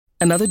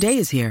Another day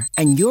is here,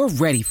 and you're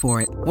ready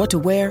for it. What to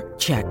wear?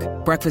 Check.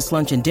 Breakfast,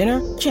 lunch, and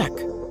dinner? Check.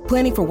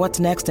 Planning for what's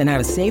next and how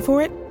to save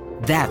for it?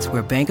 That's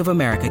where Bank of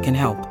America can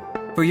help.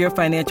 For your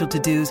financial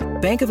to-dos,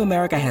 Bank of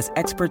America has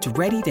experts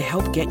ready to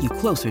help get you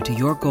closer to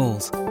your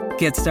goals.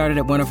 Get started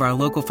at one of our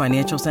local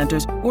financial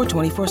centers or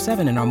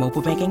 24/7 in our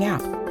mobile banking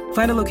app.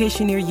 Find a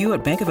location near you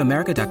at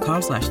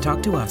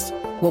bankofamerica.com/talktous.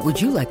 What would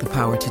you like the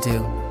power to do?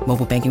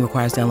 Mobile banking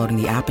requires downloading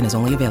the app and is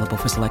only available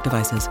for select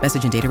devices.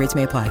 Message and data rates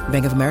may apply.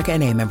 Bank of America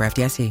N.A., member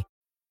FDIC.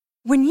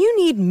 When you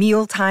need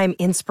mealtime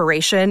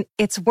inspiration,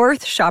 it's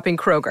worth shopping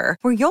Kroger,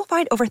 where you'll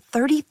find over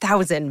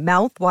 30,000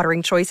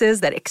 mouth-watering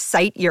choices that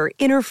excite your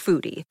inner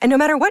foodie. And no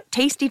matter what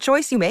tasty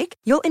choice you make,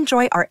 you'll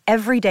enjoy our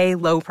everyday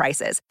low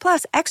prices,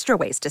 plus extra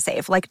ways to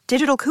save, like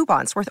digital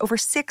coupons worth over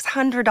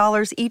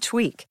 $600 each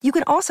week. You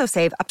can also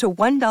save up to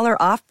 $1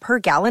 off per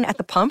gallon at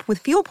the pump with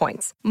fuel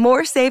points.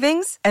 More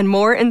savings and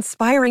more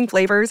inspiring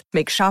flavors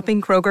make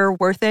shopping Kroger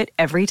worth it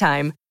every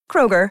time.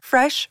 Kroger,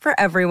 fresh for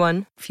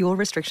everyone. Fuel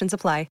restrictions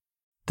apply.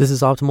 This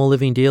is Optimal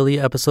Living Daily,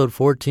 episode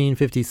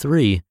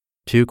 1453,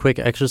 2 Quick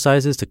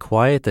Exercises to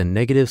Quiet the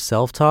Negative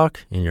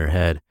Self-Talk in Your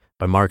Head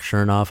by Mark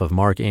Chernoff of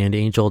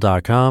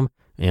markandangel.com,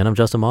 and I'm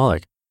Justin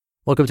Malik.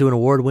 Welcome to an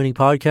award-winning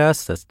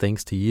podcast that's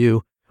thanks to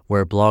you,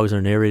 where blogs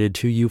are narrated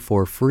to you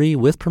for free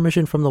with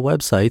permission from the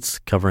websites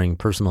covering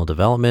personal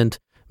development,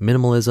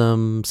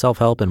 minimalism,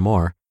 self-help, and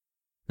more.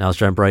 Now let's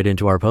jump right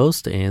into our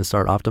post and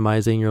start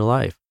optimizing your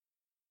life.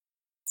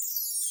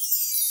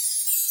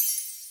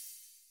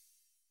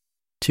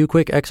 2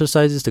 Quick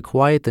Exercises to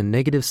Quiet the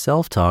Negative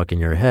Self-Talk in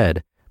Your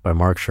Head by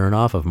Mark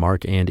Chernoff of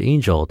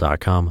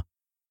markandangel.com.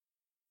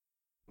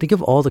 Think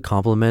of all the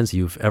compliments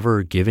you've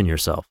ever given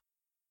yourself.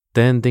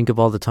 Then think of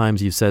all the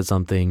times you've said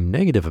something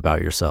negative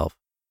about yourself.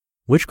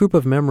 Which group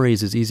of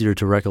memories is easier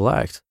to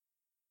recollect?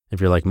 If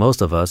you're like most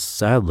of us,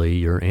 sadly,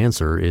 your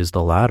answer is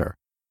the latter.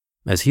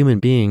 As human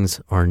beings,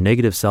 our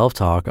negative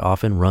self-talk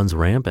often runs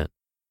rampant.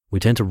 We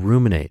tend to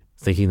ruminate,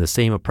 thinking the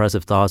same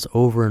oppressive thoughts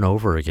over and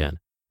over again.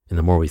 And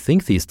the more we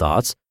think these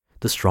thoughts,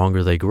 the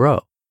stronger they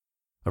grow.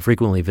 A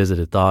frequently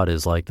visited thought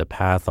is like the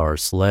path our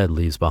sled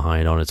leaves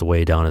behind on its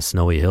way down a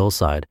snowy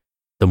hillside.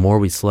 The more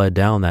we sled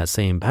down that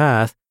same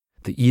path,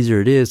 the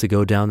easier it is to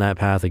go down that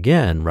path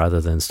again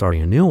rather than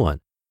starting a new one.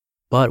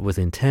 But with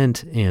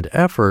intent and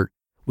effort,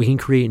 we can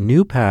create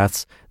new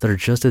paths that are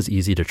just as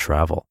easy to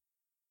travel.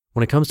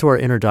 When it comes to our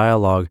inner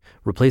dialogue,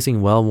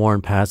 replacing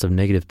well-worn paths of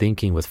negative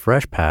thinking with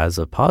fresh paths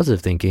of positive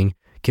thinking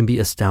can be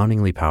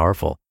astoundingly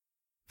powerful.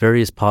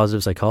 Various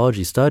positive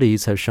psychology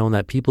studies have shown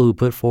that people who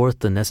put forth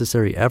the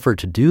necessary effort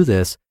to do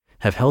this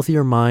have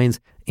healthier minds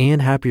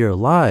and happier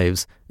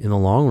lives in the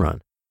long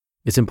run.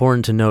 It's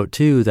important to note,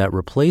 too, that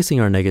replacing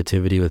our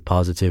negativity with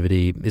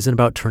positivity isn't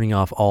about turning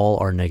off all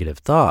our negative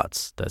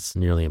thoughts. That's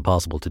nearly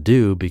impossible to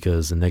do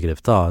because the negative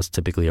thoughts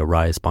typically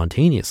arise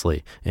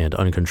spontaneously and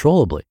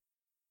uncontrollably.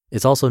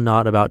 It's also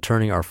not about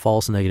turning our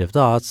false negative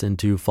thoughts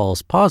into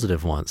false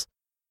positive ones.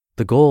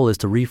 The goal is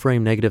to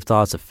reframe negative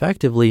thoughts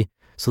effectively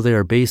so they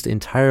are based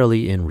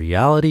entirely in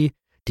reality,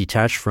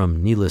 detached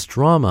from needless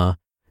drama,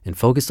 and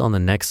focused on the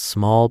next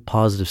small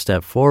positive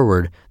step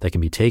forward that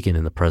can be taken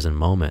in the present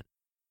moment.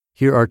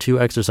 Here are 2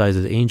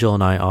 exercises Angel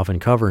and I often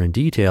cover in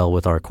detail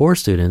with our course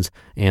students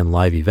and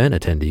live event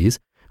attendees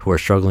who are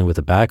struggling with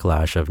the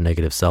backlash of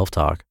negative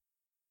self-talk.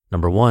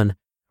 Number 1,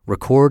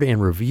 record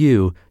and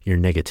review your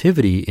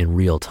negativity in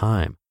real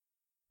time.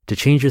 To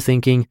change your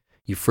thinking,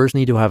 you first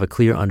need to have a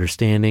clear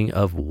understanding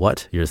of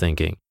what you're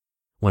thinking.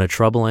 When a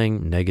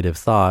troubling, negative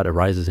thought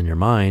arises in your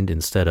mind,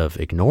 instead of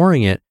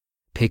ignoring it,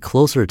 pay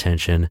closer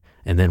attention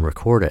and then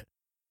record it.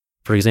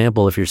 For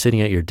example, if you're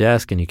sitting at your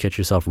desk and you catch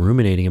yourself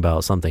ruminating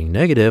about something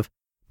negative,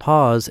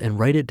 pause and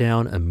write it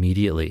down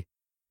immediately.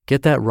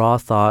 Get that raw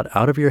thought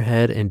out of your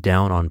head and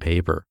down on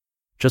paper.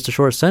 Just a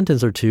short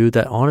sentence or 2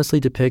 that honestly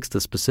depicts the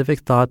specific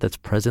thought that's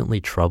presently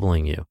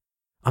troubling you.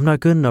 I'm not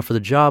good enough for the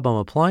job I'm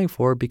applying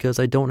for because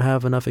I don't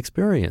have enough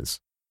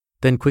experience.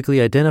 Then quickly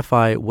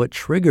identify what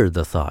triggered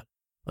the thought.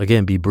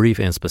 Again, be brief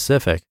and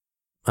specific.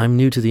 I'm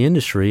new to the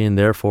industry and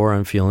therefore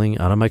I'm feeling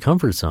out of my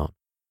comfort zone.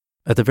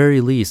 At the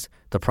very least,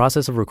 the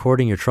process of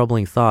recording your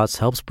troubling thoughts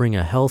helps bring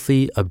a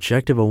healthy,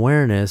 objective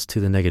awareness to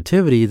the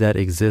negativity that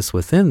exists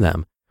within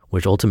them,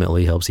 which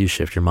ultimately helps you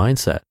shift your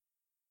mindset.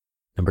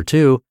 Number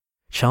 2,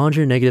 challenge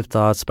your negative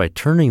thoughts by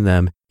turning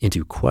them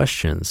into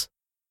questions.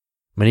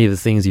 Many of the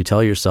things you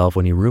tell yourself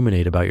when you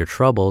ruminate about your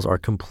troubles are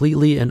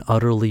completely and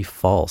utterly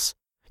false.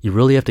 You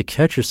really have to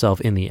catch yourself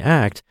in the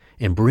act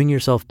and bring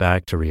yourself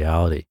back to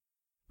reality.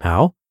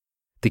 How?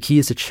 The key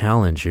is to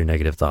challenge your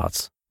negative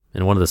thoughts.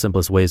 And one of the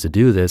simplest ways to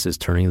do this is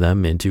turning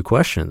them into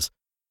questions.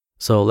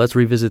 So let's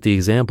revisit the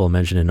example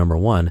mentioned in number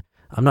 1.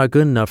 I'm not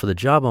good enough for the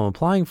job I'm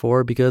applying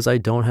for because I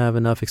don't have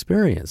enough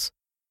experience.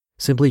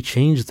 Simply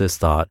change this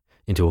thought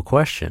into a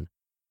question.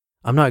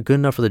 I'm not good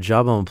enough for the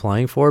job I'm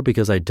applying for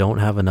because I don't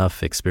have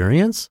enough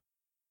experience?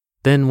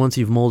 Then once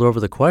you've mulled over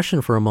the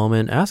question for a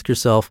moment, ask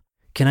yourself,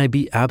 can I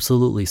be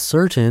absolutely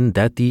certain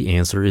that the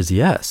answer is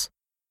yes?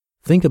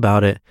 Think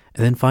about it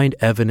and then find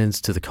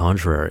evidence to the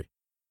contrary.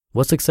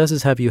 What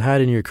successes have you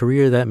had in your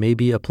career that may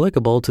be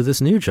applicable to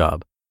this new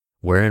job?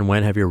 Where and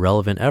when have your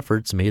relevant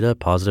efforts made a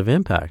positive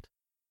impact?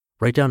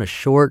 Write down a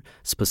short,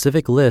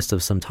 specific list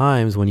of some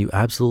times when you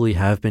absolutely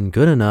have been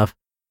good enough,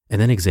 and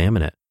then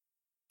examine it.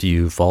 Do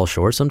you fall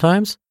short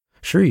sometimes?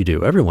 Sure you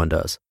do, everyone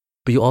does.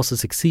 But you also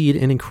succeed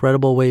in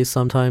incredible ways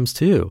sometimes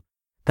too.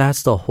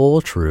 That's the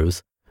whole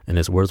truth, and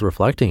it's worth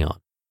reflecting on.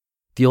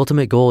 The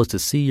ultimate goal is to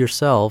see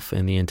yourself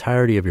and the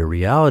entirety of your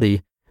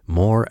reality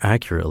more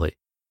accurately.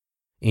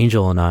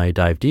 Angel and I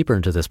dive deeper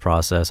into this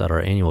process at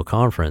our annual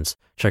conference.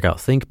 Check out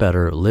Think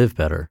Better, Live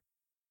Better.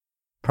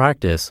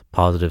 Practice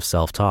positive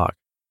self-talk.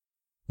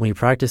 When you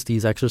practice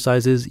these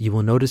exercises, you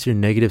will notice your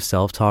negative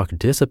self-talk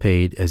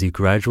dissipate as you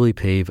gradually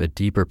pave a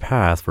deeper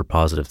path for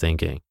positive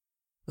thinking.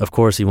 Of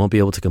course, you won't be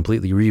able to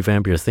completely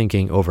revamp your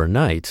thinking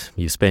overnight.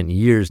 You've spent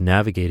years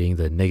navigating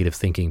the negative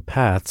thinking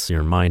paths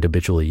your mind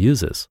habitually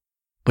uses.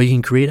 But you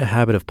can create a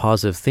habit of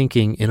positive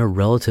thinking in a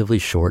relatively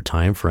short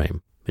time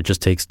frame. It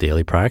just takes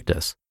daily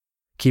practice.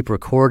 Keep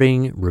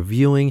recording,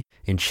 reviewing,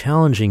 and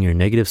challenging your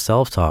negative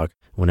self-talk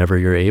whenever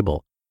you're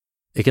able.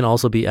 It can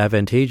also be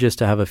advantageous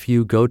to have a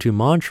few go-to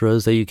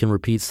mantras that you can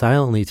repeat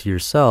silently to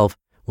yourself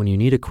when you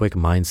need a quick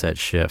mindset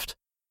shift.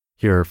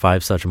 Here are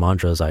 5 such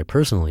mantras I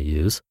personally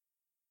use.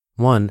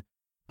 1.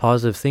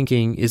 Positive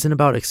thinking isn't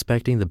about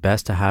expecting the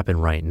best to happen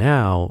right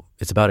now.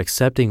 It's about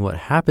accepting what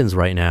happens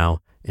right now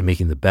and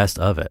making the best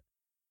of it.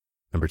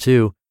 Number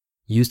 2,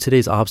 use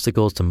today's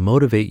obstacles to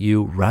motivate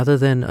you rather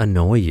than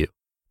annoy you.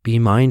 Be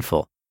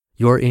mindful.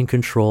 You're in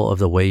control of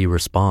the way you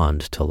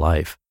respond to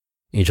life.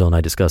 Angel and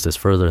I discuss this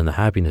further in the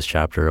happiness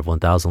chapter of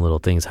 1,000 Little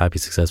Things Happy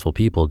Successful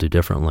People Do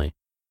Differently.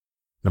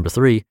 Number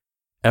 3,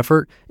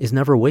 effort is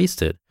never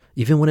wasted,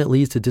 even when it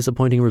leads to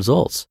disappointing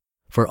results,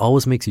 for it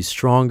always makes you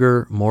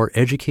stronger, more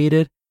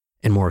educated,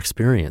 and more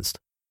experienced.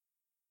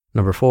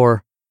 Number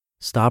 4,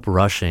 stop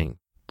rushing,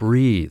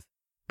 breathe,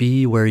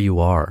 be where you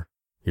are.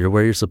 You're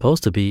where you're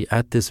supposed to be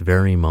at this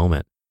very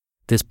moment.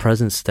 This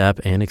present step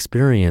and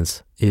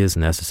experience is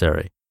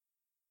necessary.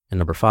 And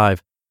number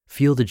 5,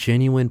 feel the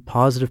genuine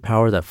positive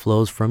power that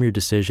flows from your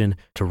decision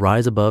to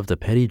rise above the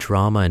petty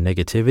drama and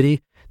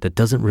negativity that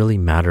doesn't really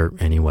matter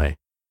anyway.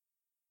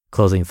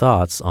 Closing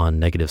thoughts on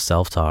negative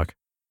self-talk.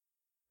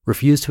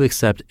 Refuse to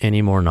accept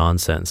any more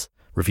nonsense.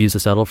 Refuse to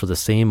settle for the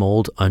same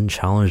old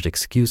unchallenged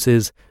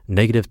excuses,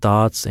 negative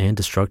thoughts, and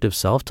destructive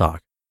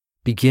self-talk.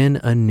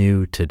 Begin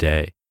anew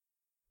today.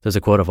 There's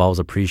a quote I've always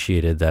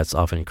appreciated that's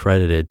often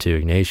credited to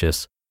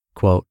Ignatius.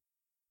 Quote,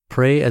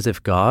 "Pray as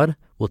if God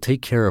will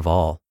take care of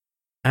all.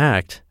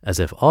 Act as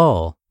if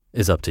all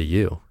is up to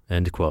you."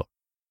 End quote.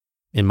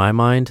 In my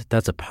mind,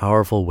 that's a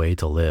powerful way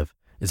to live.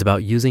 It's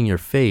about using your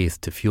faith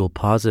to fuel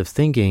positive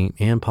thinking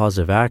and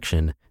positive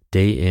action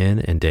day in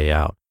and day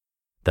out.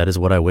 That is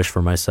what I wish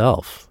for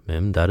myself,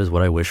 and that is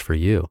what I wish for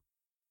you.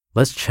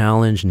 Let's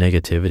challenge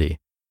negativity.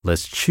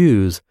 Let's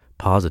choose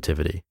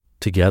positivity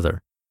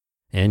together.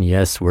 And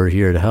yes, we're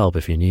here to help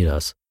if you need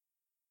us.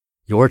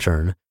 Your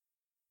turn.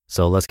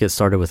 So let's get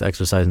started with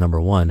exercise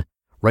number 1.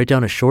 Write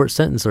down a short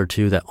sentence or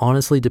 2 that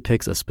honestly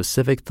depicts a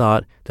specific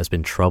thought that's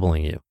been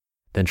troubling you.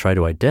 Then try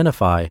to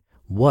identify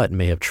what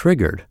may have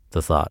triggered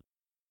the thought.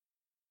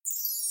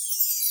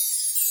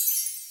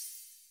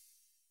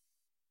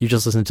 You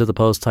just listened to the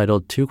post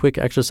titled 2 Quick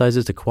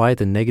Exercises to Quiet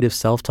the Negative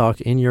Self-Talk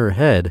in Your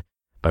Head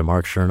by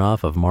Mark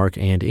Chernoff of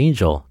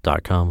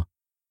markandangel.com.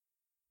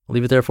 I'll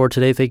leave it there for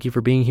today. Thank you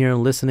for being here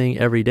and listening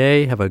every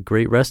day. Have a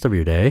great rest of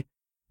your day,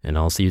 and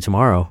I'll see you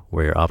tomorrow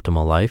where your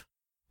optimal life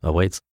awaits.